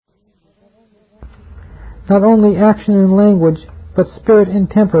Not only action and language, but spirit and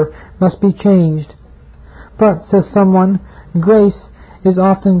temper must be changed. But, says someone, grace is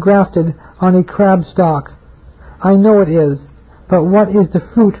often grafted on a crab stalk. I know it is, but what is the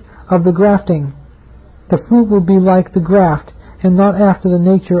fruit of the grafting? The fruit will be like the graft, and not after the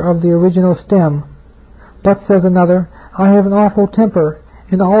nature of the original stem. But, says another, I have an awful temper,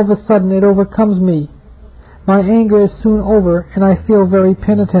 and all of a sudden it overcomes me. My anger is soon over, and I feel very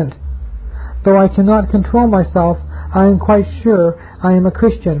penitent. Though I cannot control myself, I am quite sure I am a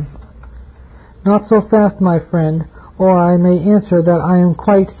Christian. Not so fast, my friend, or I may answer that I am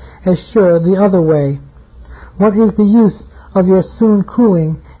quite as sure the other way. What is the use of your soon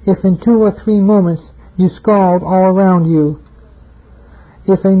cooling if in 2 or 3 moments you scald all around you?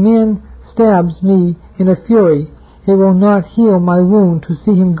 If a man stabs me in a fury, it will not heal my wound to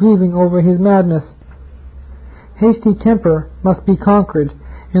see him grieving over his madness. Hasty temper must be conquered,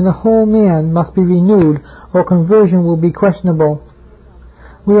 and the whole man must be renewed, or conversion will be questionable.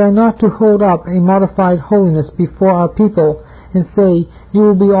 We are not to hold up a modified holiness before our people and say, you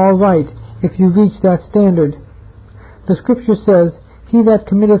will be all right if you reach that standard. The Scripture says, he that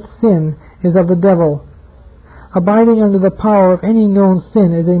committeth sin is of the devil. Abiding under the power of any known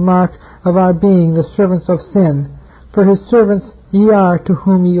sin is a mark of our being the servants of sin, for his servants ye are to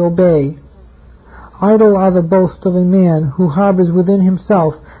whom ye obey. Idle are the boasts of a man who harbors within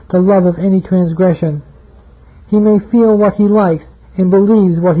himself the love of any transgression. He may feel what he likes and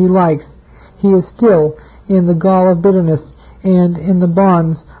believes what he likes. He is still in the gall of bitterness and in the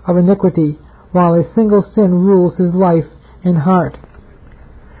bonds of iniquity, while a single sin rules his life and heart.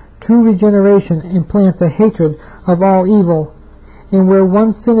 True regeneration implants a hatred of all evil, and where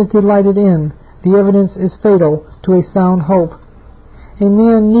one sin is delighted in, the evidence is fatal to a sound hope. A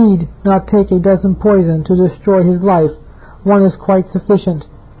man need not take a dozen poison to destroy his life. One is quite sufficient.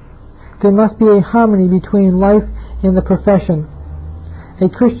 There must be a harmony between life and the profession. A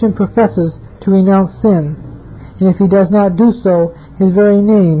Christian professes to renounce sin, and if he does not do so, his very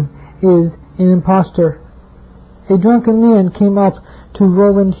name is an impostor. A drunken man came up to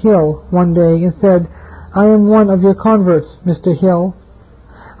Rowland Hill one day and said, I am one of your converts, Mr. Hill.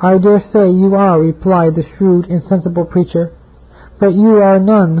 I dare say you are, replied the shrewd and sensible preacher, but you are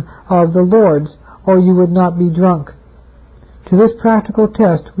none of the Lord's, or you would not be drunk. To this practical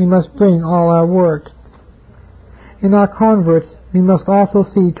test we must bring all our work. In our converts we must also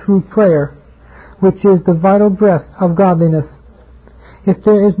see true prayer, which is the vital breath of godliness. If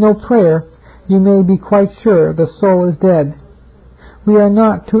there is no prayer, you may be quite sure the soul is dead. We are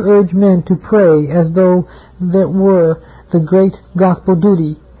not to urge men to pray as though that were the great gospel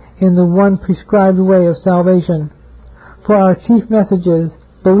duty and the one prescribed way of salvation. For our chief message is,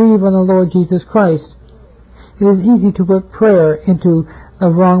 believe on the Lord Jesus Christ. It is easy to put prayer into a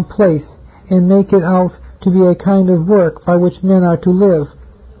wrong place and make it out to be a kind of work by which men are to live.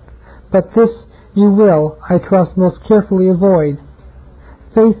 But this you will, I trust, most carefully avoid.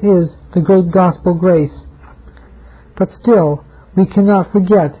 Faith is the great gospel grace. But still, we cannot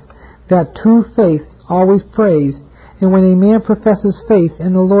forget that true faith always prays, and when a man professes faith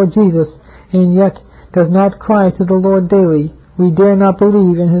in the Lord Jesus and yet does not cry to the Lord daily, we dare not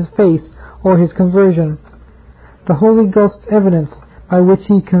believe in his faith or his conversion. The Holy Ghost's evidence by which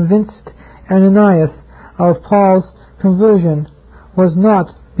he convinced Ananias of Paul's conversion was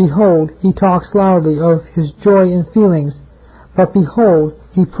not, behold, he talks loudly of his joy and feelings, but behold,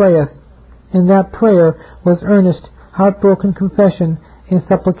 he prayeth, and that prayer was earnest, heartbroken confession and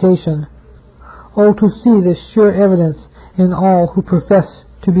supplication. Oh, to see this sure evidence in all who profess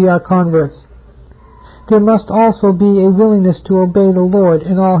to be our converts! There must also be a willingness to obey the Lord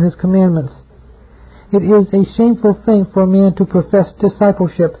in all his commandments. It is a shameful thing for a man to profess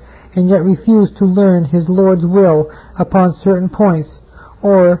discipleship and yet refuse to learn his Lord's will upon certain points,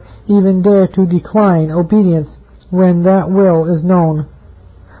 or even dare to decline obedience when that will is known.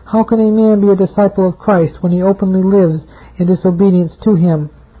 How can a man be a disciple of Christ when he openly lives in disobedience to him?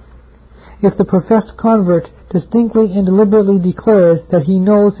 If the professed convert distinctly and deliberately declares that he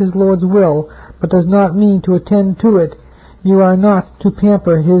knows his Lord's will, but does not mean to attend to it, you are not to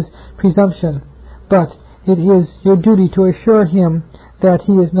pamper his presumption, but it is your duty to assure him that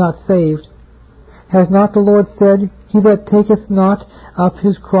he is not saved. Has not the Lord said, he that taketh not up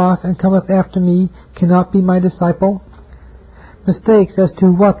his cross and cometh after me cannot be my disciple? Mistakes as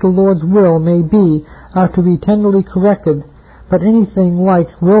to what the Lord's will may be are to be tenderly corrected, but anything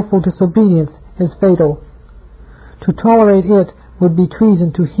like willful disobedience is fatal. To tolerate it would be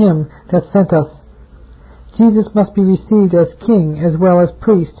treason to him that sent us. Jesus must be received as king as well as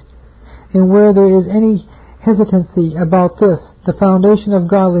priest, and where there is any hesitancy about this, the foundation of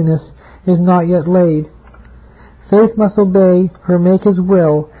godliness is not yet laid. Faith must obey or make his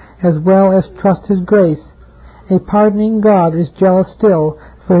will, as well as trust his grace. A pardoning God is jealous still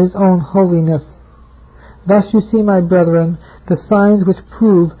for his own holiness. Thus you see, my brethren, the signs which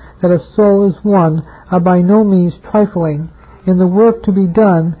prove that a soul is won are by no means trifling, and the work to be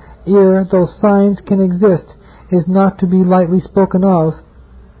done ere those signs can exist is not to be lightly spoken of.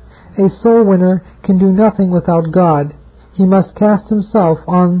 A soul winner can do nothing without God. He must cast himself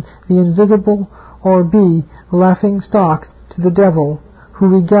on the invisible or be laughing stock to the devil, who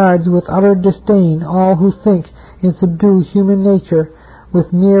regards with utter disdain all who think and subdue human nature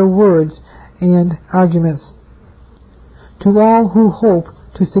with mere words and arguments. To all who hope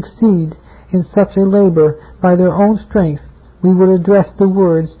to succeed in such a labor by their own strength, we would address the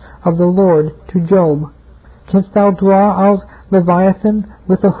words of the Lord to Job. Canst thou draw out Leviathan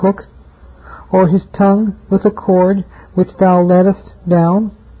with a hook, or his tongue with a cord which thou lettest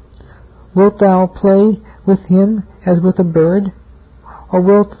down? Wilt thou play with him as with a bird, or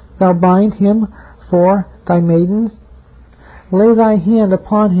wilt thou bind him for thy maidens? Lay thy hand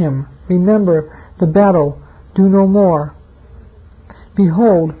upon him, remember the battle, do no more.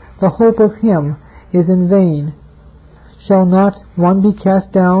 Behold, the hope of him is in vain. Shall not one be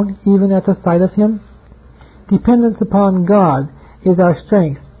cast down even at the sight of him? Dependence upon God is our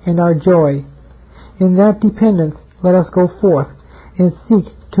strength and our joy. In that dependence let us go forth and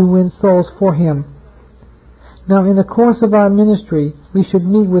seek to win souls for him. Now, in the course of our ministry, we should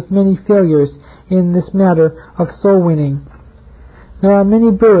meet with many failures in this matter of soul winning. There are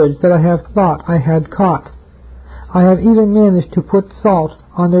many birds that I have thought I had caught. I have even managed to put salt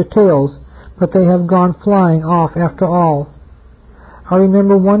on their tails, but they have gone flying off after all. I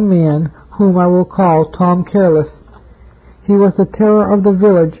remember one man whom I will call Tom Careless. He was the terror of the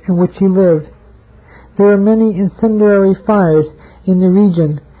village in which he lived. There were many incendiary fires in the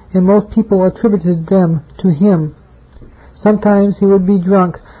region, and most people attributed them to him. Sometimes he would be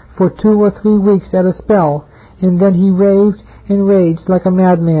drunk for 2 or 3 weeks at a spell, and then he raved and raged like a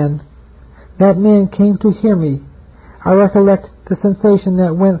madman. That man came to hear me. I recollect the sensation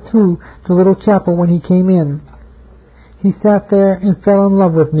that went through the little chapel when he came in. He sat there and fell in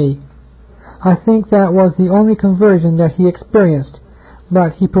love with me. I think that was the only conversion that he experienced,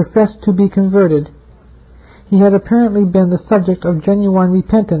 but he professed to be converted. He had apparently been the subject of genuine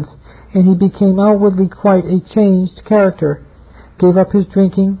repentance, and he became outwardly quite a changed character, gave up his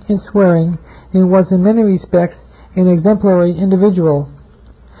drinking and swearing, and was in many respects an exemplary individual.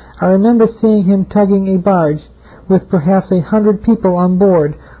 I remember seeing him tugging a barge, with perhaps 100 people on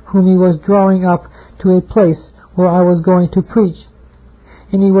board, whom he was drawing up to a place where I was going to preach,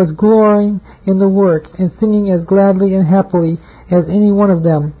 and he was glorying in the work and singing as gladly and happily as any one of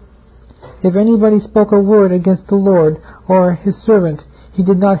them. If anybody spoke a word against the Lord or his servant, he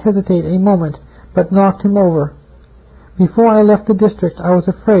did not hesitate a moment, but knocked him over. Before I left the district, I was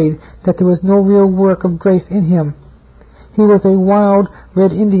afraid that there was no real work of grace in him. He was a wild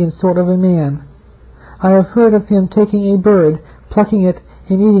Red Indian sort of a man. I have heard of him taking a bird, plucking it,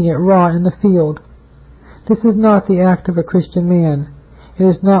 and eating it raw in the field. This is not the act of a Christian man. It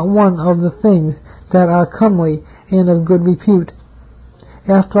is not one of the things that are comely and of good repute.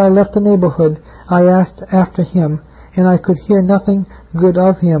 After I left the neighborhood, I asked after him, and I could hear nothing good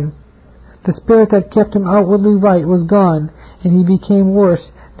of him. The spirit that kept him outwardly right was gone, and he became worse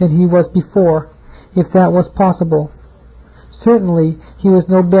than he was before, if that was possible. Certainly he was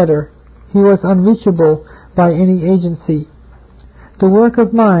no better. He was unreachable by any agency. The work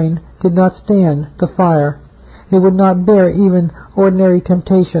of mine did not stand the fire. It would not bear even ordinary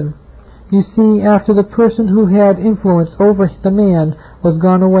temptation. You see, after the person who had influence over the man was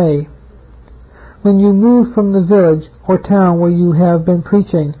gone away. When you move from the village or town where you have been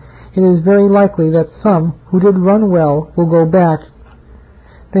preaching, it is very likely that some who did run well will go back.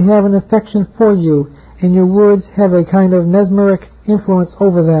 They have an affection for you, and your words have a kind of mesmeric influence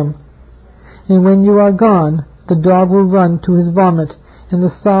over them. And when you are gone, the dog will run to his vomit, and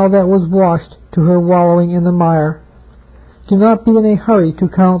the sow that was washed to her wallowing in the mire. Do not be in a hurry to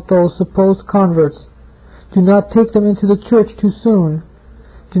count those supposed converts. Do not take them into the church too soon.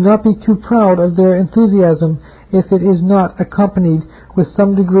 Do not be too proud of their enthusiasm if it is not accompanied with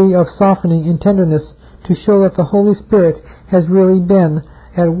some degree of softening and tenderness to show that the Holy Spirit has really been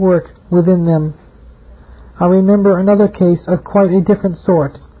at work within them. I remember another case of quite a different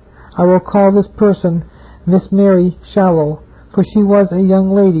sort. I will call this person Miss Mary Shallow, for she was a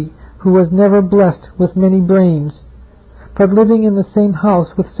young lady who was never blessed with many brains. But living in the same house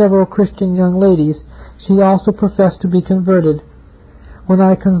with several Christian young ladies, she also professed to be converted. When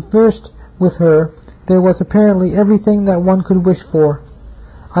I conversed with her, there was apparently everything that one could wish for.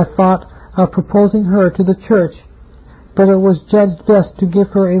 I thought of proposing her to the church, but it was judged best to give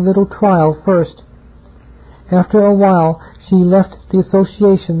her a little trial first. After a while she left the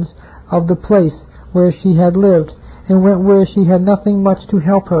associations of the place where she had lived, and went where she had nothing much to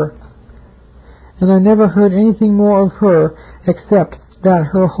help her. And I never heard anything more of her, except that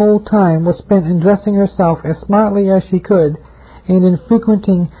her whole time was spent in dressing herself as smartly as she could, and in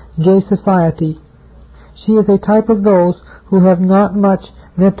frequenting gay society. She is a type of those who have not much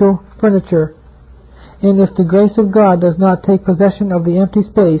mental furniture, and if the grace of God does not take possession of the empty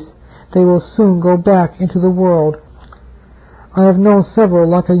space, they will soon go back into the world. I have known several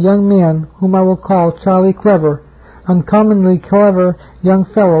like a young man whom I will call Charlie Clever, uncommonly clever young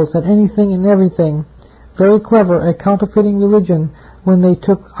fellows at anything and everything, very clever at counterfeiting religion when they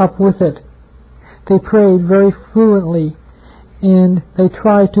took up with it. They prayed very fluently, and they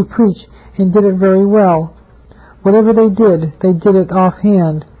tried to preach and did it very well. Whatever they did it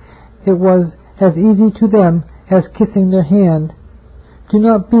offhand. It was as easy to them as kissing their hand. Do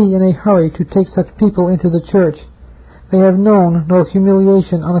not be in a hurry to take such people into the church. They have known no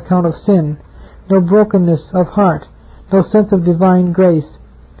humiliation on account of sin, no brokenness of heart, no sense of divine grace.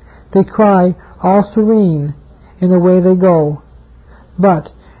 They cry, all serene, in the way they go. But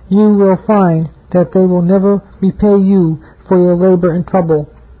you will find that they will never repay you for your labor and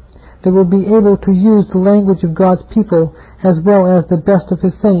trouble. They will be able to use the language of God's people as well as the best of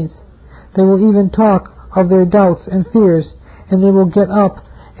His saints. They will even talk of their doubts and fears, and they will get up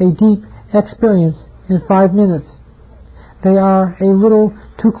a deep experience in 5 minutes. They are a little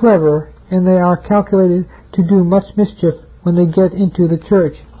too clever, and they are calculated to do much mischief when they get into the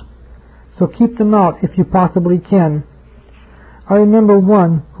church. So keep them out if you possibly can. I remember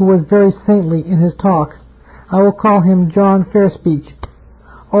one who was very saintly in his talk. I will call him John Fairspeech.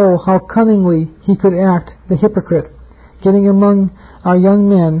 Oh, how cunningly he could act the hypocrite, getting among our young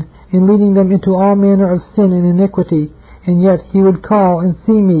men and leading them into all manner of sin and iniquity, and yet he would call and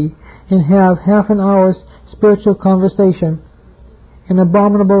see me and have half an hour's spiritual conversation. An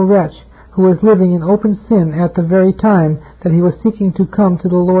abominable wretch who was living in open sin at the very time that he was seeking to come to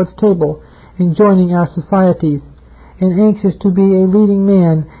the Lord's table and joining our societies, and anxious to be a leading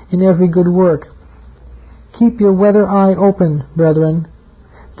man in every good work. Keep your weather eye open, brethren.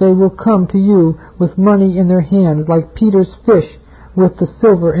 They will come to you with money in their hands, like Peter's fish with the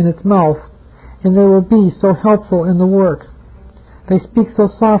silver in its mouth, and they will be so helpful in the work. They speak so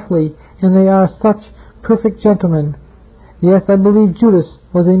softly, and they are such perfect gentlemen. Yes, I believe Judas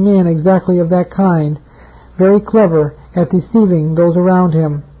was a man exactly of that kind, very clever at deceiving those around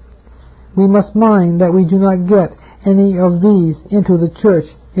him. We must mind that we do not get any of these into the church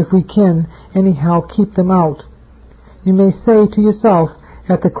if we can anyhow keep them out. You may say to yourself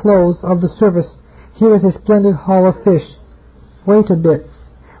at the close of the service, here is a splendid haul of fish. Wait a bit.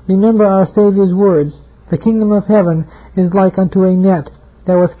 Remember our Saviour's words, the kingdom of heaven is like unto a net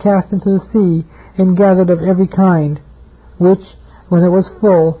that was cast into the sea and gathered of every kind, which, when it was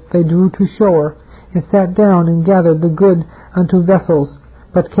full, they drew to shore, and sat down and gathered the good unto vessels,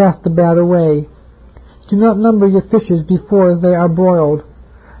 but cast the bad away. Do not number your fishes before they are broiled,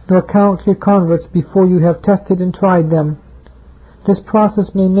 nor count your converts before you have tested and tried them. This process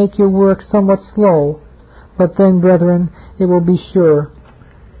may make your work somewhat slow, but then, brethren, it will be sure.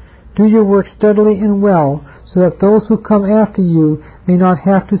 Do your work steadily and well, so that those who come after you may not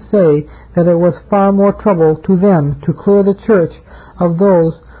have to say that it was far more trouble to them to clear the church of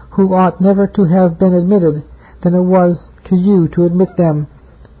those who ought never to have been admitted than it was to you to admit them.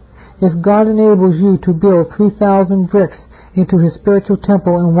 If God enables you to build 3,000 bricks into His spiritual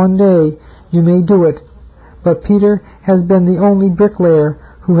temple in one day, you may do it. But Peter has been the only bricklayer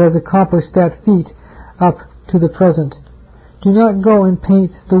who has accomplished that feat up to the present. Do not go and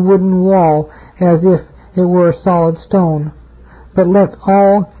paint the wooden wall as if it were solid stone, but let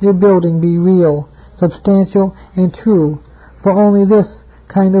all your building be real, substantial, and true, for only this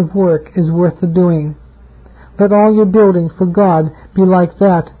kind of work is worth the doing. Let all your building for God be like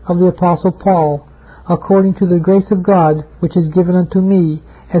that of the Apostle Paul, according to the grace of God which is given unto me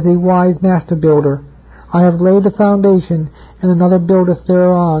as a wise master builder. I have laid the foundation, and another buildeth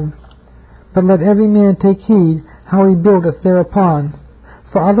thereon. But let every man take heed how he buildeth thereupon.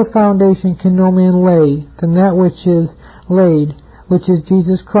 For other foundation can no man lay than that which is laid, which is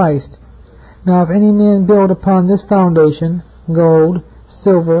Jesus Christ. Now if any man build upon this foundation gold,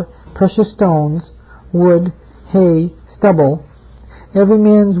 silver, precious stones, wood, hay, stubble, every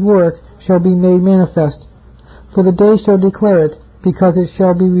man's work shall be made manifest. For the day shall declare it, because it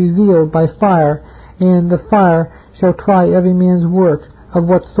shall be revealed by fire, and the fire shall try every man's work, of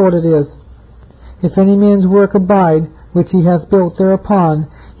what sort it is. If any man's work abide, which he hath built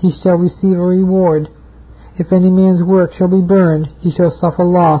thereupon, he shall receive a reward. If any man's work shall be burned, he shall suffer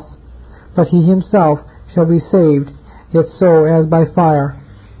loss, but he himself shall be saved, yet so as by fire.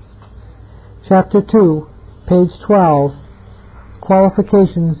 Chapter 2, page 12.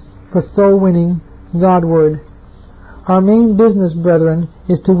 Qualifications for soul winning Godward. Our main business, brethren,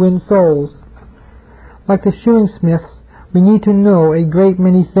 is to win souls. Like the shoeing smiths, we need to know a great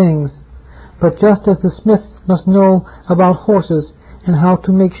many things, but just as the smiths must know about horses and how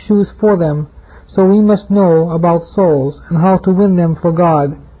to make shoes for them, so we must know about souls and how to win them for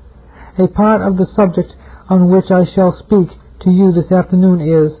God. A part of the subject on which I shall speak to you this afternoon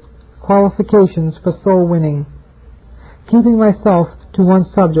is qualifications for soul winning. Keeping myself to one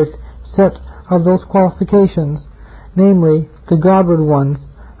subject set of those qualifications, namely the Godward ones,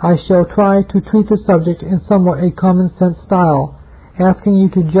 I shall try to treat the subject in somewhat a common sense style, asking you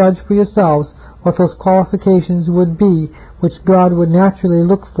to judge for yourselves what those qualifications would be which God would naturally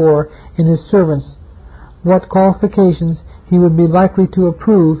look for in His servants, what qualifications He would be likely to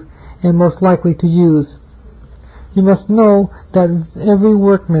approve and most likely to use. You must know that every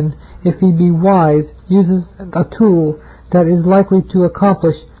workman, if he be wise, uses a tool that is likely to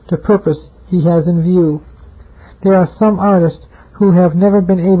accomplish the purpose he has in view. There are some artists who have never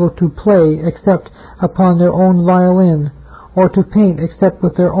been able to play except upon their own violin, or to paint except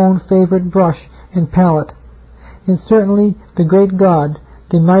with their own favorite brush and palette. And certainly the great God,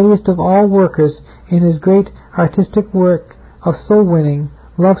 the mightiest of all workers in His great artistic work of soul winning,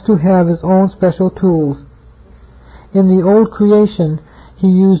 loves to have His own special tools. In the old creation He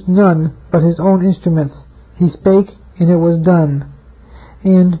used none but His own instruments. He spake, and it was done.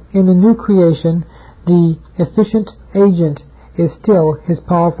 And in the new creation the efficient agent is still His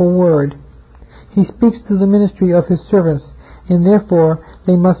powerful word. He speaks through the ministry of His servants, and therefore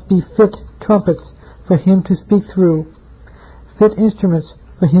they must be fit trumpets for Him to speak through, fit instruments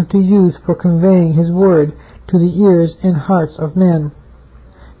for Him to use for conveying His word to the ears and hearts of men.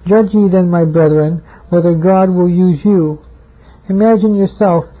 Judge ye then, my brethren, whether God will use you. Imagine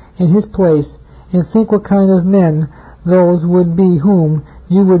yourself in His place, and think what kind of men those would be whom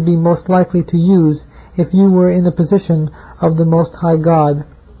you would be most likely to use if you were in the position of the Most High God.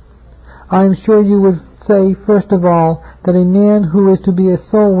 I am sure you would say, first of all, that a man who is to be a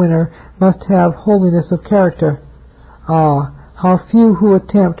soul winner must have holiness of character. Ah, how few who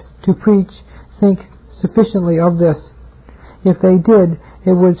attempt to preach think sufficiently of this. If they did,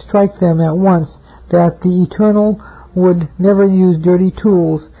 it would strike them at once that the Eternal would never use dirty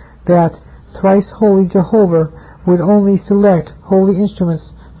tools, that thrice holy Jehovah would only select holy instruments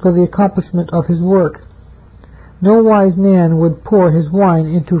for the accomplishment of His work. No wise man would pour his wine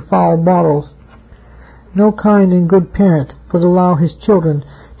into foul bottles. No kind and good parent would allow his children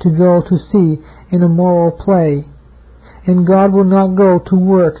to go to see an immoral play. And God will not go to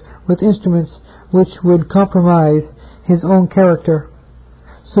work with instruments which would compromise His own character.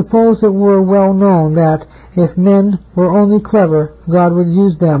 Suppose it were well known that if men were only clever, God would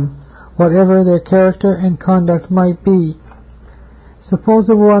use them, whatever their character and conduct might be. Suppose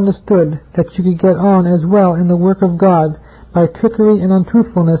it were understood that you could get on as well in the work of God by trickery and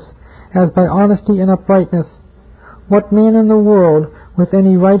untruthfulness as by honesty and uprightness. What man in the world with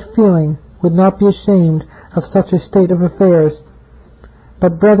any right feeling would not be ashamed of such a state of affairs?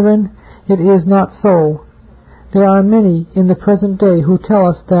 But, brethren, it is not so. There are many in the present day who tell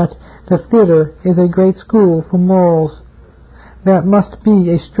us that the theater is a great school for morals. That must be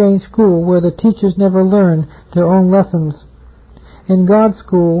a strange school where the teachers never learn their own lessons. In God's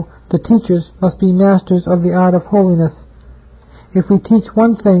school, the teachers must be masters of the art of holiness. If we teach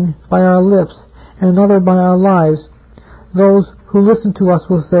one thing by our lips and another by our lives, those who listen to us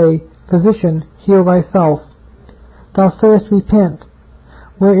will say, Physician, heal thyself. Thou sayest, Repent.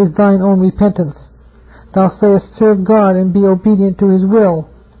 Where is thine own repentance? Thou sayest, Serve God and be obedient to His will.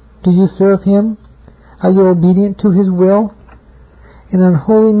 Do you serve Him? Are you obedient to His will? An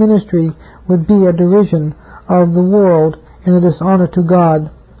unholy ministry would be a derision of the world and a dishonor to God.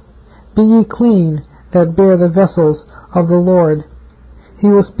 Be ye clean that bear the vessels of the Lord. He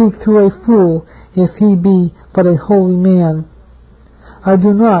will speak through a fool if he be but a holy man. I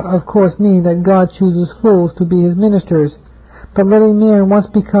do not, of course, mean that God chooses fools to be His ministers, but let a man once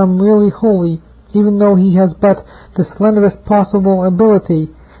become really holy, even though he has but the slenderest possible ability,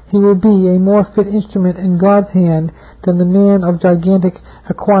 he will be a more fit instrument in God's hand than the man of gigantic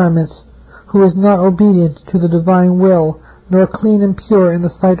acquirements, who is not obedient to the divine will, nor clean and pure in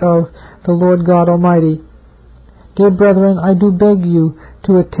the sight of the Lord God Almighty. Dear brethren, I do beg you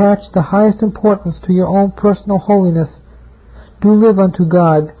to attach the highest importance to your own personal holiness. Do live unto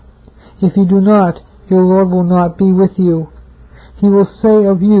God. If you do not, your Lord will not be with you. He will say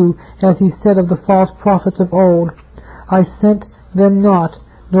of you, as he said of the false prophets of old, I sent them not,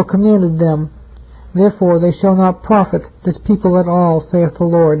 nor commanded them. Therefore they shall not profit this people at all, saith the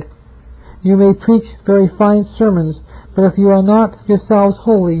Lord. You may preach very fine sermons, but if you are not yourselves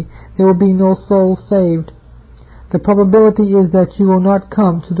holy, there will be no soul saved. The probability is that you will not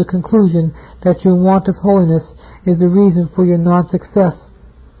come to the conclusion that your want of holiness is the reason for your non-success.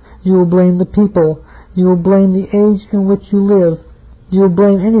 You will blame the people. You will blame the age in which you live. You will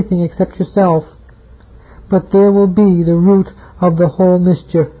blame anything except yourself. But there will be the root of the whole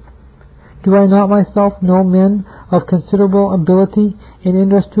mischief. Do I not myself know men of considerable ability in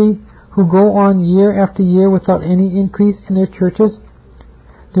industry who go on year after year without any increase in their churches?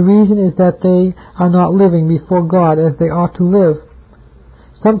 The reason is that they are not living before God as they ought to live.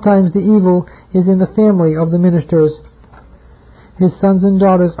 Sometimes the evil is in the family of the ministers. His sons and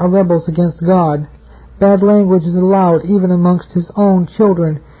daughters are rebels against God. Bad language is allowed even amongst his own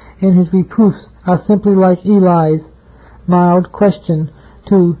children, and his reproofs are simply like Eli's mild question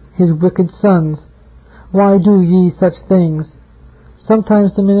to his wicked sons. Why do ye such things?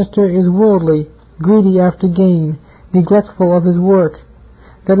 Sometimes the minister is worldly, greedy after gain, neglectful of his work.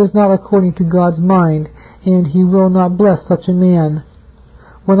 That is not according to God's mind, and he will not bless such a man.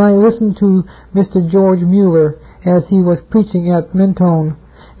 When I listened to Mr. George Mueller as he was preaching at Mentone,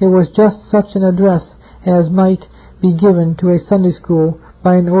 it was just such an address as might be given to a Sunday school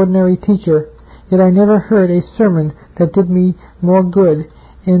by an ordinary teacher, yet I never heard a sermon that did me more good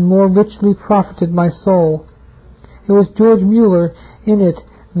and more richly profited my soul. It was George Mueller in it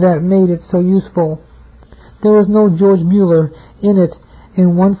that made it so useful. There was no George Mueller in it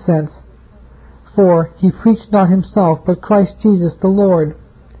in one sense, for he preached not himself, but Christ Jesus the Lord.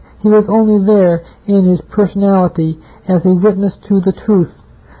 He was only there in his personality as a witness to the truth,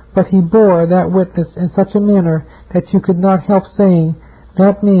 but he bore that witness in such a manner that you could not help saying,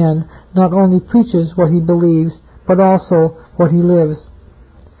 that man not only preaches what he believes, but also what he lives.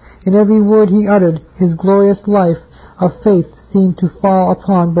 In every word he uttered, his glorious life of faith seemed to fall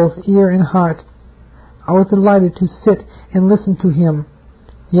upon both ear and heart. I was delighted to sit and listen to him.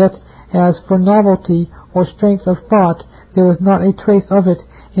 Yet, as for novelty or strength of thought, there was not a trace of it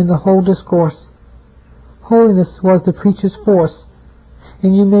in the whole discourse. Holiness was the preacher's force,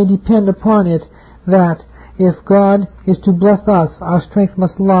 and you may depend upon it that, if God is to bless us, our strength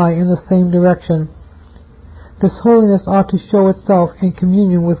must lie in the same direction. This holiness ought to show itself in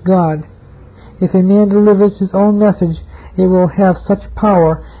communion with God. If a man delivers his own message, it will have such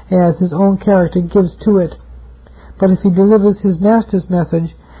power as his own character gives to it. But if he delivers his master's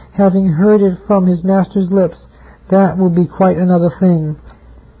message, having heard it from his master's lips, that will be quite another thing.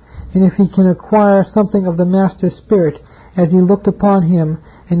 And if he can acquire something of the master's spirit as he looked upon him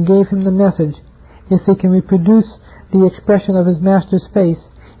and gave him the message, if he can reproduce the expression of his master's face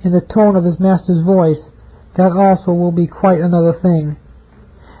in the tone of his master's voice, that also will be quite another thing.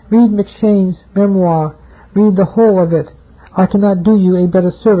 Read McShane's memoir. Read the whole of it. I cannot do you a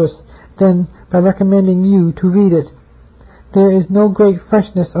better service than by recommending you to read it. There is no great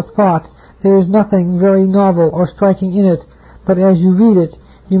freshness of thought. There is nothing very novel or striking in it, but as you read it,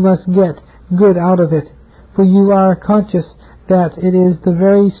 you must get good out of it, for you are conscious that it is the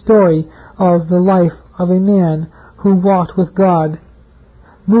very story of the life of a man who walked with God.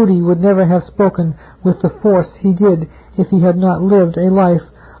 Moody would never have spoken with the force he did if he had not lived a life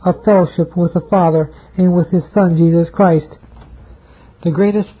of fellowship with the Father and with his Son Jesus Christ. The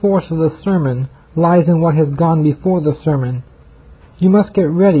greatest force of the sermon lies in what has gone before the sermon. You must get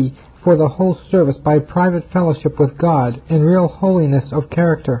ready for the whole service by private fellowship with God and real holiness of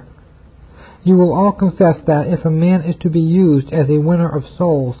character. You will all confess that if a man is to be used as a winner of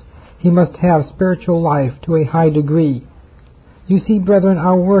souls, he must have spiritual life to a high degree. You see, brethren,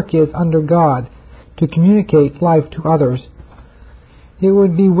 our work is under God, to communicate life to others. It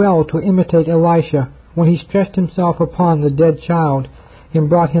would be well to imitate Elisha when he stretched himself upon the dead child and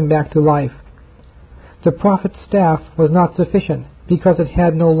brought him back to life. The prophet's staff was not sufficient because it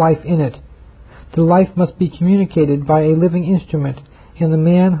had no life in it. The life must be communicated by a living instrument, and the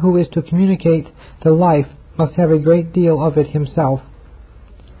man who is to communicate the life must have a great deal of it himself.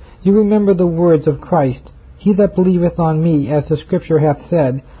 You remember the words of Christ, He that believeth on me, as the Scripture hath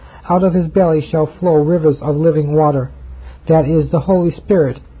said, out of his belly shall flow rivers of living water. That is, the Holy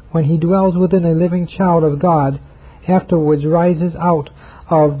Spirit, when he dwells within a living child of God, afterwards rises out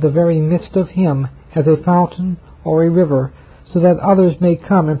of the very midst of him as a fountain or a river, so that others may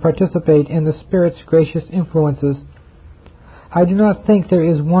come and participate in the Spirit's gracious influences. I do not think there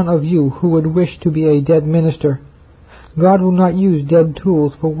is one of you who would wish to be a dead minister. God will not use dead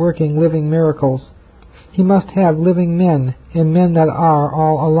tools for working living miracles. He must have living men, and men that are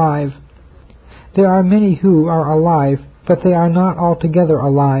all alive. There are many who are alive, but they are not altogether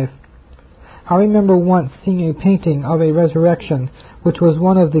alive. I remember once seeing a painting of a resurrection, which was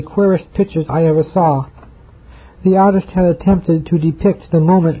one of the queerest pictures I ever saw. The artist had attempted to depict the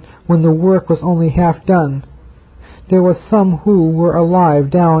moment when the work was only half done. There were some who were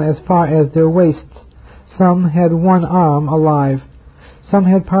alive down as far as their waists. Some had one arm alive. Some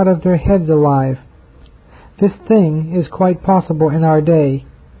had part of their heads alive. This thing is quite possible in our day.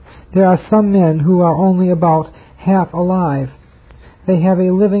 There are some men who are only about half alive. They have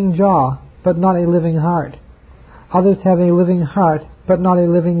a living jaw, but not a living heart. Others have a living heart, but not a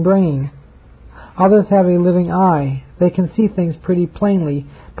living brain. Others have a living eye. They can see things pretty plainly,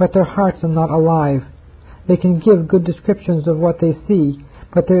 but their hearts are not alive. They can give good descriptions of what they see,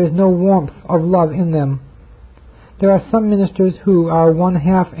 but there is no warmth of love in them. There are some ministers who are one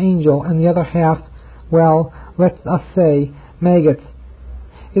half angel and the other half, well, let us say, maggots.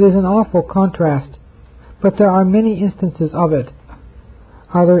 It is an awful contrast, but there are many instances of it.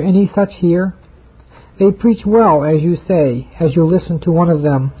 Are there any such here? They preach well, as you say, as you listen to one of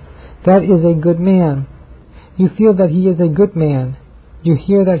them. That is a good man. You feel that he is a good man. You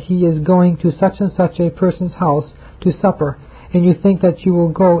hear that he is going to such and such a person's house to supper, and you think that you will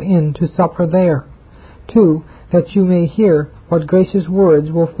go in to supper there, too, that you may hear what gracious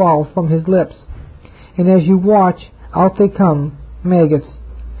words will fall from his lips. And as you watch, out they come, maggots.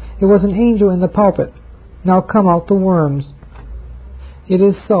 It was an angel in the pulpit. Now come out the worms. It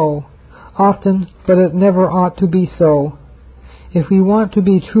is so, often, but it never ought to be so. If we want to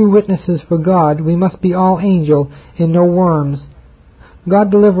be true witnesses for God, we must be all angel and no worms.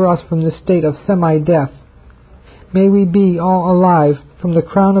 God deliver us from this state of semi-death. May we be all alive from the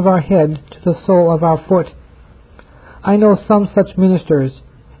crown of our head to the sole of our foot. I know some such ministers.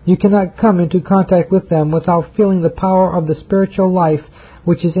 You cannot come into contact with them without feeling the power of the spiritual life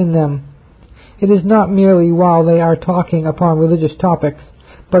which is in them. It is not merely while they are talking upon religious topics,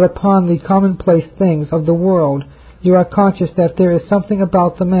 but upon the commonplace things of the world. You are conscious that there is something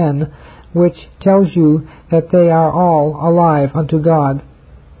about the men which tells you that they are all alive unto God.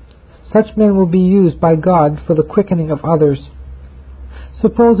 Such men will be used by God for the quickening of others.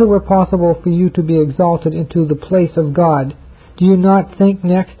 Suppose it were possible for you to be exalted into the place of God. Do you not think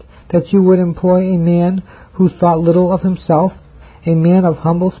next that you would employ a man who thought little of himself, a man of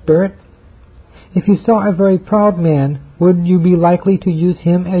humble spirit? If you saw a very proud man, would you be likely to use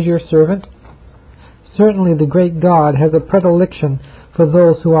him as your servant? Certainly the great God has a predilection for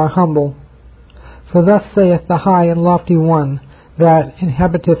those who are humble. For thus saith the high and lofty one that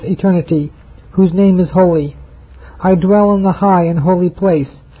inhabiteth eternity, whose name is holy. I dwell in the high and holy place,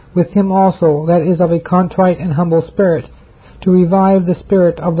 with him also that is of a contrite and humble spirit, to revive the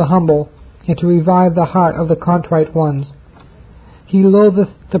spirit of the humble, and to revive the heart of the contrite ones. He loatheth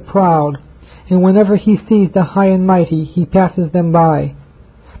the proud, and whenever he sees the high and mighty, he passes them by.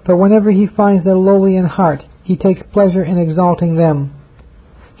 But whenever he finds the lowly in heart, he takes pleasure in exalting them.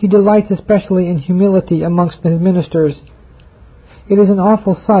 He delights especially in humility amongst his ministers. It is an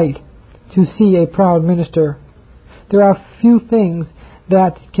awful sight to see a proud minister. There are few things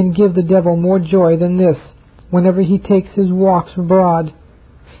that can give the devil more joy than this, whenever he takes his walks abroad.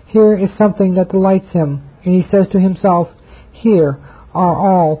 Here is something that delights him, and he says to himself, here are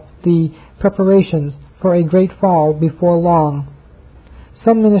all the preparations for a great fall before long.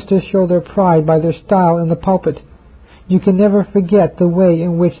 Some ministers show their pride by their style in the pulpit. You can never forget the way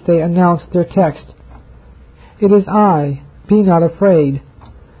in which they announce their text. It is I, be not afraid.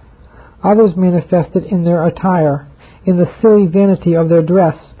 Others manifest it in their attire, in the silly vanity of their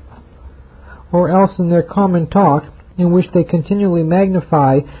dress, or else in their common talk, in which they continually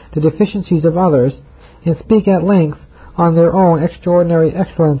magnify the deficiencies of others, and speak at length on their own extraordinary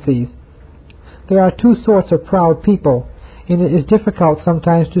excellencies. There are two sorts of proud people, and it is difficult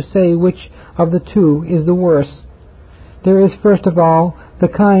sometimes to say which of the two is the worse. There is first of all the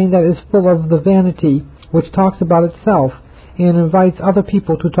kind that is full of the vanity which talks about itself, and invites other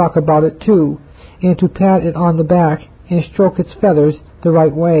people to talk about it too, and to pat it on the back and stroke its feathers the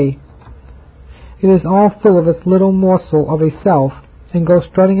right way. It is all full of its little morsel of a self, and goes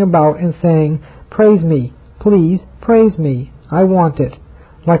strutting about and saying, praise me, please, praise me, I want it,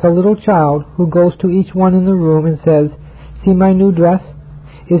 like a little child who goes to each one in the room and says, see my new dress,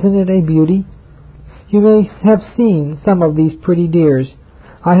 isn't it a beauty? You may have seen some of these pretty dears.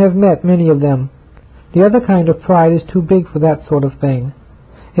 I have met many of them. The other kind of pride is too big for that sort of thing.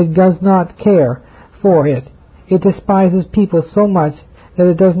 It does not care for it. It despises people so much that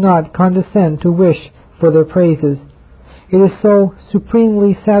it does not condescend to wish for their praises. It is so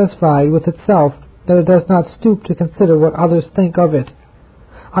supremely satisfied with itself that it does not stoop to consider what others think of it.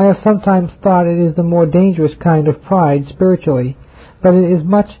 I have sometimes thought it is the more dangerous kind of pride spiritually, but it is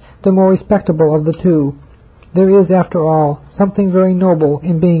much the more respectable of the two. There is, after all, something very noble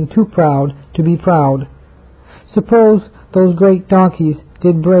in being too proud to be proud. Suppose those great donkeys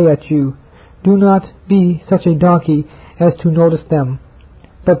did bray at you. Do not be such a donkey as to notice them.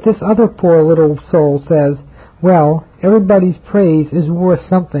 But this other poor little soul says, well, everybody's praise is worth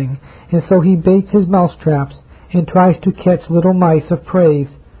something, and so he baits his mousetraps and tries to catch little mice of praise,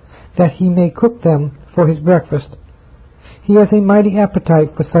 that he may cook them for his breakfast. He has a mighty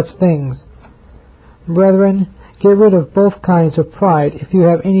appetite for such things. Brethren, get rid of both kinds of pride if you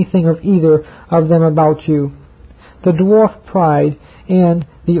have anything of either of them about you. The dwarf pride and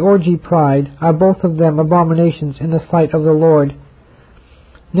the orgy pride are both of them abominations in the sight of the Lord.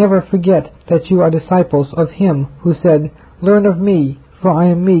 Never forget that you are disciples of Him who said, "Learn of me, for I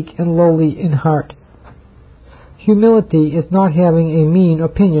am meek and lowly in heart." Humility is not having a mean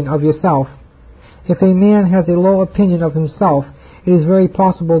opinion of yourself. If a man has a low opinion of himself, it is very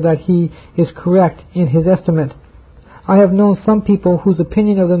possible that he is correct in his estimate. I have known some people whose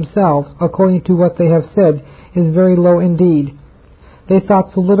opinion of themselves, according to what they have said, is very low indeed. They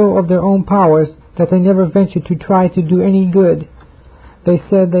thought so little of their own powers that they never ventured to try to do any good. They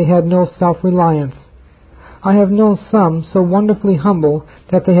said they had no self-reliance. I have known some so wonderfully humble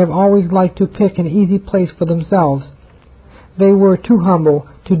that they have always liked to pick an easy place for themselves. They were too humble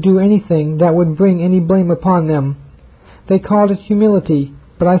to do anything that would bring any blame upon them. They called it humility,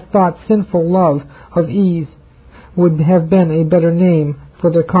 but I thought sinful love of ease would have been a better name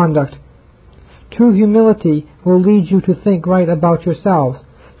for their conduct. True humility will lead you to think right about yourselves,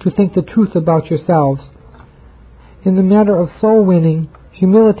 to think the truth about yourselves. In the matter of soul winning,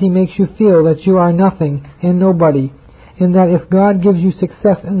 humility makes you feel that you are nothing and nobody, and that if God gives you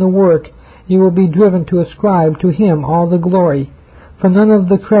success in the work, you will be driven to ascribe to Him all the glory, for none of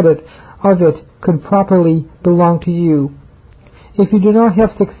the credit of it could properly belong to you. If you do not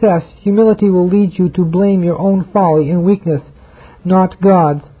have success, humility will lead you to blame your own folly and weakness, not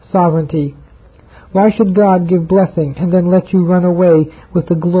God's sovereignty. Why should God give blessing and then let you run away with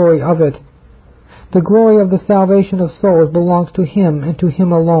the glory of it? The glory of the salvation of souls belongs to Him and to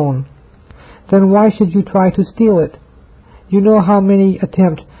Him alone. Then why should you try to steal it? You know how many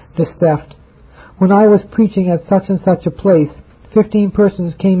attempt this theft. When I was preaching at such and such a place, 15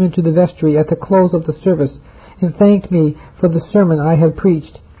 persons came into the vestry at the close of the service and thanked me for the sermon I had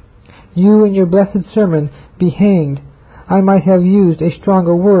preached. You and your blessed sermon be hanged. I might have used a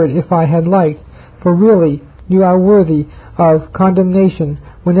stronger word if I had liked, for really you are worthy of condemnation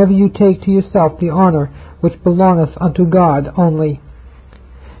whenever you take to yourself the honor which belongeth unto God only.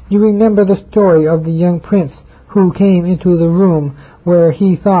 You remember the story of the young prince who came into the room where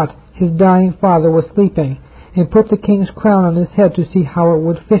he thought his dying father was sleeping, and put the king's crown on his head to see how it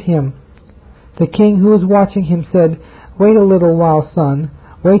would fit him. The king, who was watching him, said, "Wait a little while, son.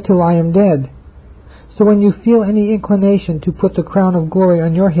 Wait till I am dead." So when you feel any inclination to put the crown of glory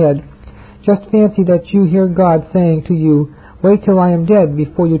on your head, just fancy that you hear God saying to you, "Wait till I am dead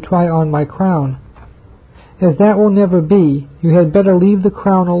before you try on my crown." As that will never be, you had better leave the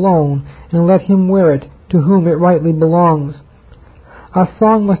crown alone and let Him wear it to whom it rightly belongs. Our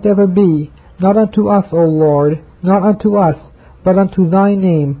song must ever be, "Not unto us, O Lord, not unto us, but unto Thy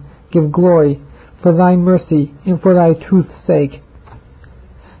name give glory, for Thy mercy and for Thy truth's sake."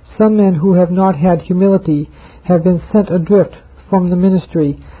 Some men who have not had humility have been sent adrift from the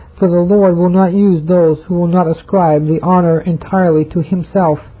ministry, for the Lord will not use those who will not ascribe the honor entirely to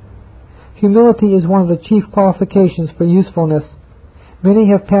Himself. Humility is one of the chief qualifications for usefulness. Many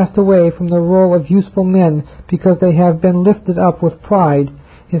have passed away from the role of useful men because they have been lifted up with pride,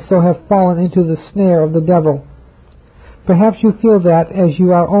 and so have fallen into the snare of the devil. Perhaps you feel that, as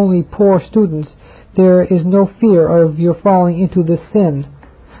you are only poor students, there is no fear of your falling into this sin.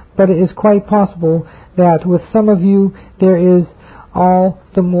 But it is quite possible that with some of you there is all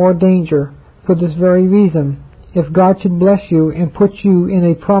the more danger, for this very reason, if God should bless you and put you in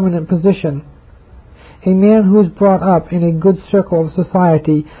a prominent position. A man who is brought up in a good circle of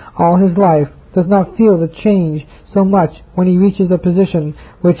society all his life does not feel the change so much when he reaches a position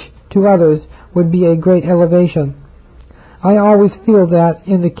which to others would be a great elevation. I always feel that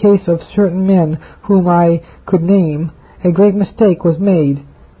in the case of certain men whom I could name, a great mistake was made.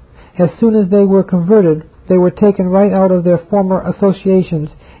 As soon as they were converted, they were taken right out of their former associations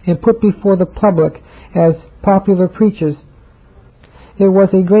and put before the public as popular preachers. It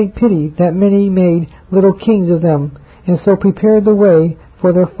was a great pity that many made little kings of them, and so prepared the way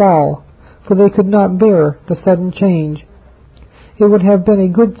for their fall, for they could not bear the sudden change. It would have been a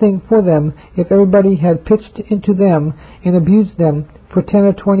good thing for them if everybody had pitched into them and abused them for 10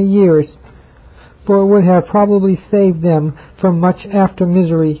 or 20 years, for it would have probably saved them from much after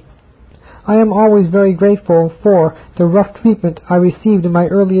misery. I am always very grateful for the rough treatment I received in my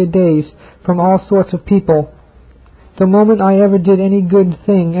earlier days from all sorts of people. The moment I ever did any good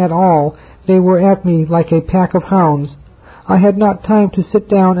thing at all, they were at me like a pack of hounds. I had not time to sit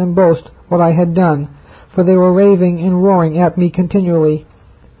down and boast what I had done, for they were raving and roaring at me continually.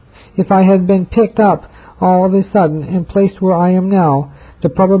 If I had been picked up all of a sudden and placed where I am now, the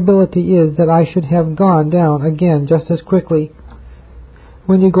probability is that I should have gone down again just as quickly.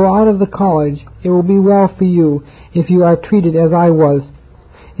 When you go out of the college, it will be well for you if you are treated as I was.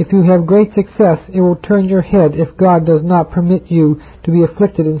 If you have great success, it will turn your head if God does not permit you to be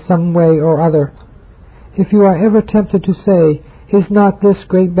afflicted in some way or other. If you are ever tempted to say, "Is not this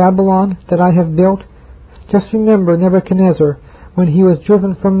great Babylon that I have built?" just remember Nebuchadnezzar, when he was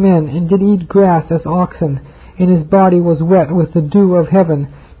driven from men and did eat grass as oxen, and his body was wet with the dew of heaven,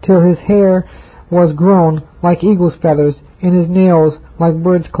 till his hair was grown like eagle's feathers, and his nails like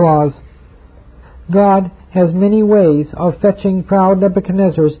bird's claws. God has many ways of fetching proud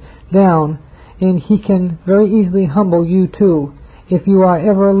Nebuchadnezzars down, and he can very easily humble you too, if you are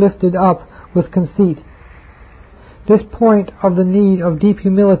ever lifted up with conceit. This point of the need of deep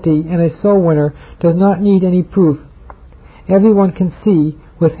humility in a soul winner does not need any proof. Everyone can see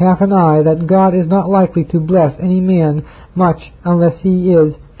with half an eye that God is not likely to bless any man much unless he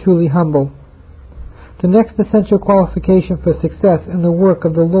is truly humble. The next essential qualification for success in the work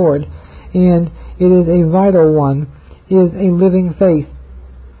of the Lord, and it is a vital one, is a living faith.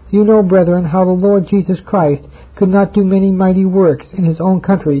 You know, brethren, how the Lord Jesus Christ could not do many mighty works in his own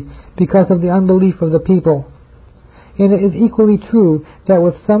country because of the unbelief of the people. And it is equally true that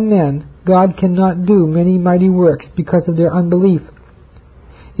with some men God cannot do many mighty works because of their unbelief.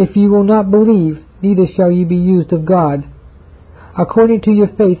 If ye will not believe, neither shall ye be used of God. According to your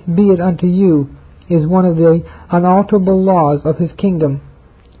faith be it unto you, is one of the unalterable laws of his kingdom.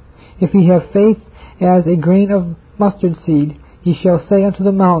 If ye have faith as a grain of mustard seed, ye shall say unto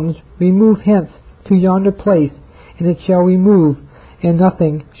the mountains, Remove hence to yonder place, and it shall remove, and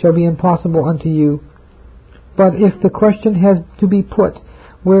nothing shall be impossible unto you. But if the question has to be put,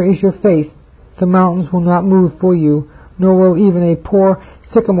 Where is your faith? the mountains will not move for you, nor will even a poor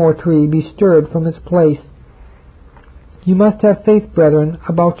sycamore tree be stirred from its place. You must have faith, brethren,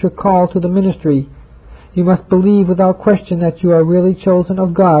 about your call to the ministry. You must believe without question that you are really chosen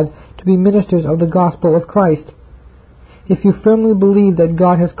of God to be ministers of the gospel of Christ. If you firmly believe that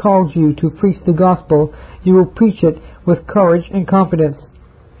God has called you to preach the gospel, you will preach it with courage and confidence.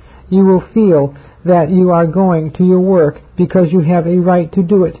 You will feel that you are going to your work because you have a right to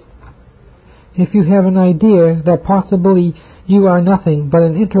do it. If you have an idea that possibly you are nothing but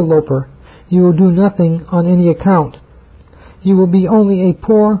an interloper, you will do nothing on any account. You will be only a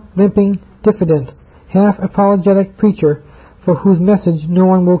poor, limping, diffident, half-apologetic preacher for whose message no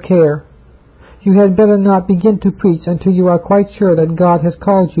one will care. You had better not begin to preach until you are quite sure that God has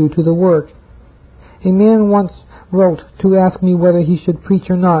called you to the work. A man once wrote to ask me whether he should preach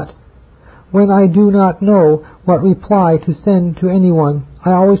or not. When I do not know what reply to send to anyone,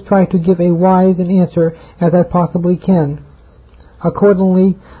 I always try to give a wise an answer as I possibly can.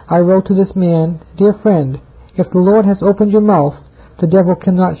 Accordingly, I wrote to this man, Dear friend, if the Lord has opened your mouth, the devil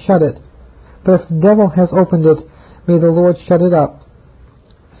cannot shut it. But if the devil has opened it, may the Lord shut it up.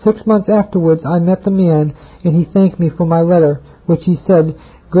 6 months afterwards I met the man, and he thanked me for my letter, which he said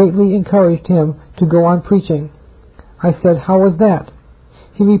greatly encouraged him to go on preaching. I said, How was that?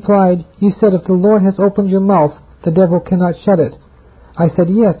 He replied, You said if the Lord has opened your mouth, the devil cannot shut it. I said,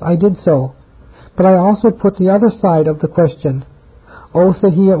 Yes, I did so. But I also put the other side of the question. Oh,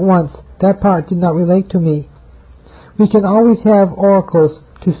 said he at once, that part did not relate to me. We can always have oracles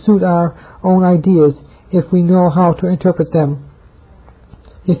to suit our own ideas if we know how to interpret them.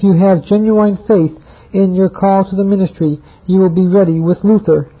 If you have genuine faith in your call to the ministry, you will be ready with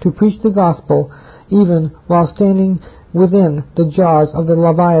Luther to preach the gospel, even while standing within the jaws of the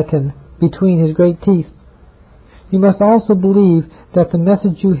Leviathan between his great teeth. You must also believe that the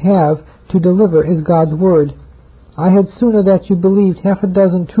message you have to deliver is God's word. I had sooner that you believed half a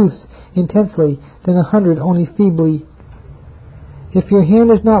dozen truths intensely than 100 only feebly. If your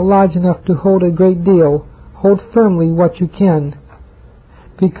hand is not large enough to hold a great deal, hold firmly what you can.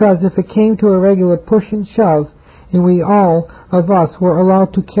 Because if it came to a regular push and shove, and we all of us were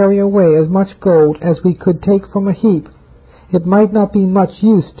allowed to carry away as much gold as we could take from a heap, it might not be much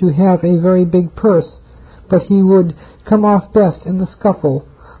use to have a very big purse, but he would come off best in the scuffle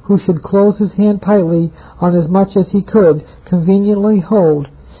who should close his hand tightly on as much as he could conveniently hold,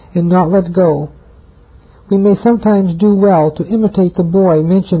 and not let go. We may sometimes do well to imitate the boy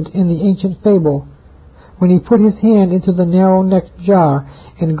mentioned in the ancient fable. When he put his hand into the narrow-necked jar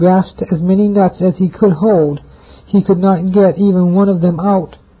and grasped as many nuts as he could hold, he could not get even one of them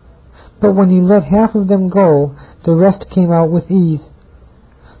out. But when he let half of them go, the rest came out with ease.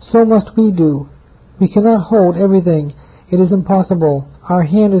 So must we do. We cannot hold everything. It is impossible. Our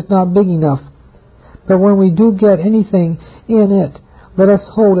hand is not big enough. But when we do get anything in it, let us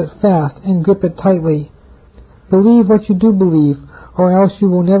hold it fast and grip it tightly. Believe what you do believe, or else you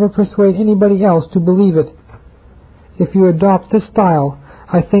will never persuade anybody else to believe it. If you adopt this style,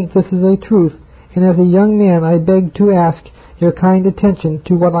 I think this is a truth, and as a young man I beg to ask your kind attention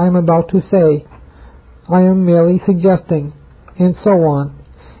to what I am about to say. I am merely suggesting, and so on.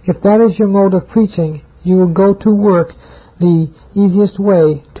 If that is your mode of preaching, you will go to work the easiest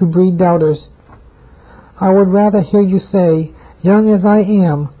way to breed doubters. I would rather hear you say, young as I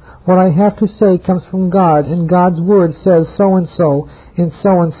am, what I have to say comes from God, and God's word says so and so, and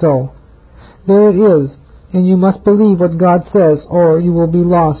so and so. There it is, and you must believe what God says, or you will be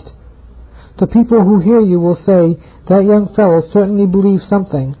lost. The people who hear you will say, that young fellow certainly believes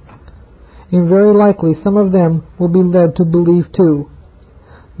something, and very likely some of them will be led to believe too.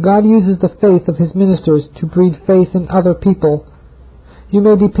 God uses the faith of his ministers to breed faith in other people. You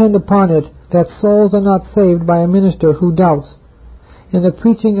may depend upon it that souls are not saved by a minister who doubts, and the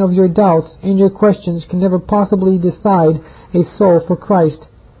preaching of your doubts and your questions can never possibly decide a soul for Christ.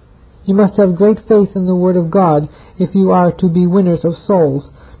 You must have great faith in the Word of God if you are to be winners of souls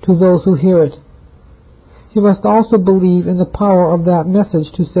to those who hear it. You must also believe in the power of that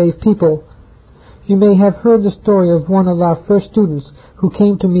message to save people. You may have heard the story of one of our first students who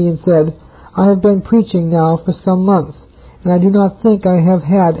came to me and said, I have been preaching now for some months, and I do not think I have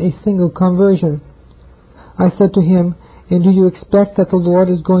had a single conversion. I said to him, and do you expect that the Lord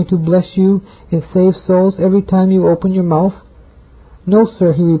is going to bless you and save souls every time you open your mouth? No,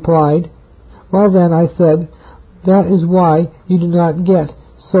 sir, he replied. Well then, I said, that is why you do not get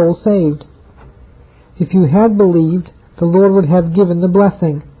souls saved. If you had believed, the Lord would have given the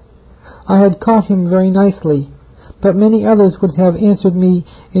blessing. I had caught him very nicely, but many others would have answered me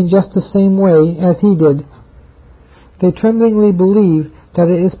in just the same way as he did. They tremblingly believe that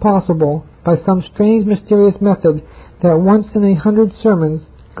it is possible, by some strange mysterious method, that once in 100 sermons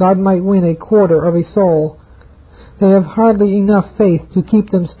God might win a quarter of a soul. They have hardly enough faith to keep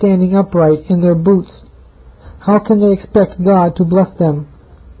them standing upright in their boots. How can they expect God to bless them?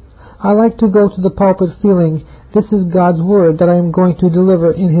 I like to go to the pulpit feeling this is God's word that I am going to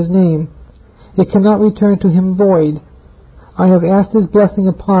deliver in his name. It cannot return to him void. I have asked his blessing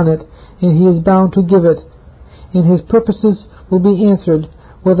upon it, and he is bound to give it, and his purposes will be answered,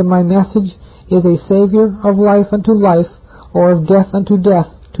 whether my message is a Savior of life unto life, or of death unto death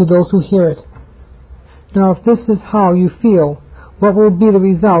to those who hear it. Now if this is how you feel, what will be the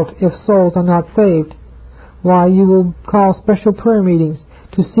result if souls are not saved? Why, you will call special prayer meetings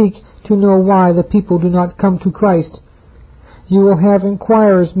to seek to know why the people do not come to Christ. You will have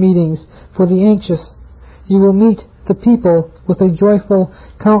inquirers' meetings for the anxious. You will meet the people with a joyful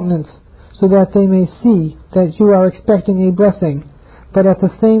countenance, so that they may see that you are expecting a blessing, but at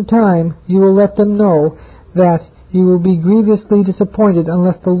the same time you will let them know that you will be grievously disappointed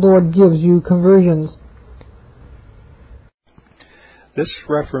unless the Lord gives you conversions. This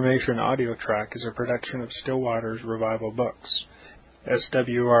Reformation audio track is a production of Stillwater's Revival Books.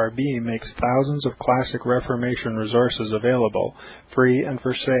 SWRB makes thousands of classic Reformation resources available, free and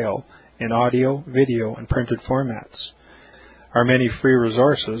for sale, in audio, video, and printed formats. Our many free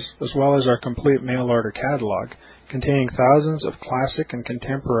resources, as well as our complete mail-order catalog, containing thousands of classic and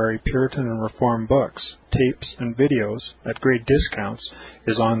contemporary Puritan and Reformed books, tapes, and videos at great discounts,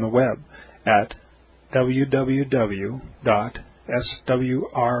 is on the web at www.swrb.com.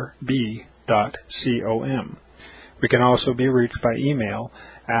 We can also be reached by email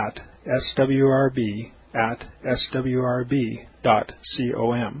at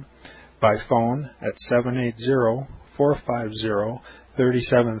swrb@swrb.com, by phone at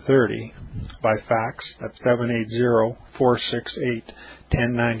 780-450-3730, by fax at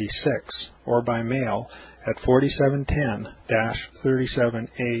 780-468-1096, or by mail at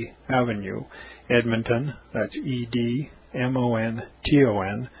 4710-37A Avenue, Edmonton, that's Edmonton,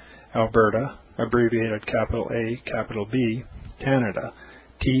 Alberta, abbreviated capital A, capital B, Canada,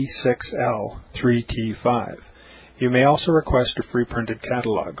 T6L3T5. You may also request a free printed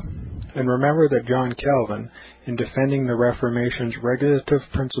catalog. And remember that John Calvin, in defending the Reformation's regulative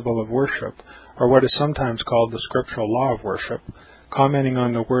principle of worship, or what is sometimes called the scriptural law of worship, commenting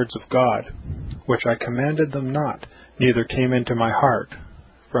on the words of God, which I commanded them not, neither came into my heart,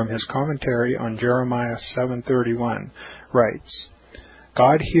 from his commentary on Jeremiah 7:31, writes,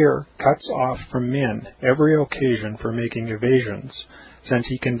 God here cuts off from men every occasion for making evasions, since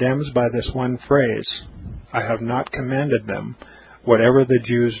he condemns by this one phrase, I have not commanded them, whatever the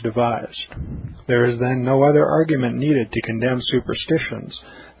Jews devised. There is then no other argument needed to condemn superstitions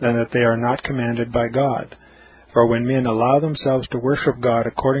than that they are not commanded by God. For when men allow themselves to worship God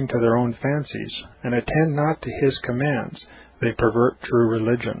according to their own fancies, and attend not to his commands, they pervert true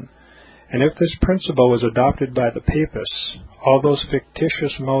religion. And if this principle was adopted by the papists, all those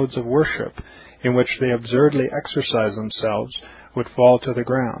fictitious modes of worship in which they absurdly exercise themselves would fall to the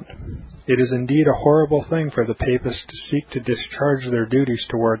ground. It is indeed a horrible thing for the papists to seek to discharge their duties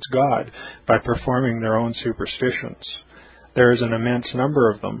towards God by performing their own superstitions. There is an immense number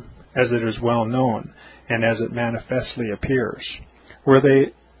of them, as it is well known, and as it manifestly appears. Were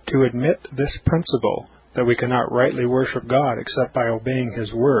they to admit this principle, that we cannot rightly worship God except by obeying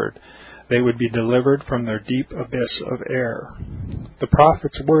his word, they would be delivered from their deep abyss of error. The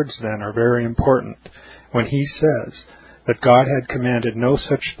prophet's words, then, are very important, when he says that God had commanded no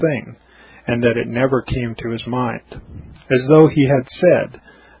such thing, and that it never came to his mind, as though he had said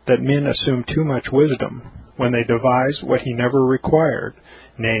that men assume too much wisdom when they devise what he never required,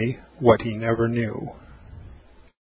 nay, what he never knew.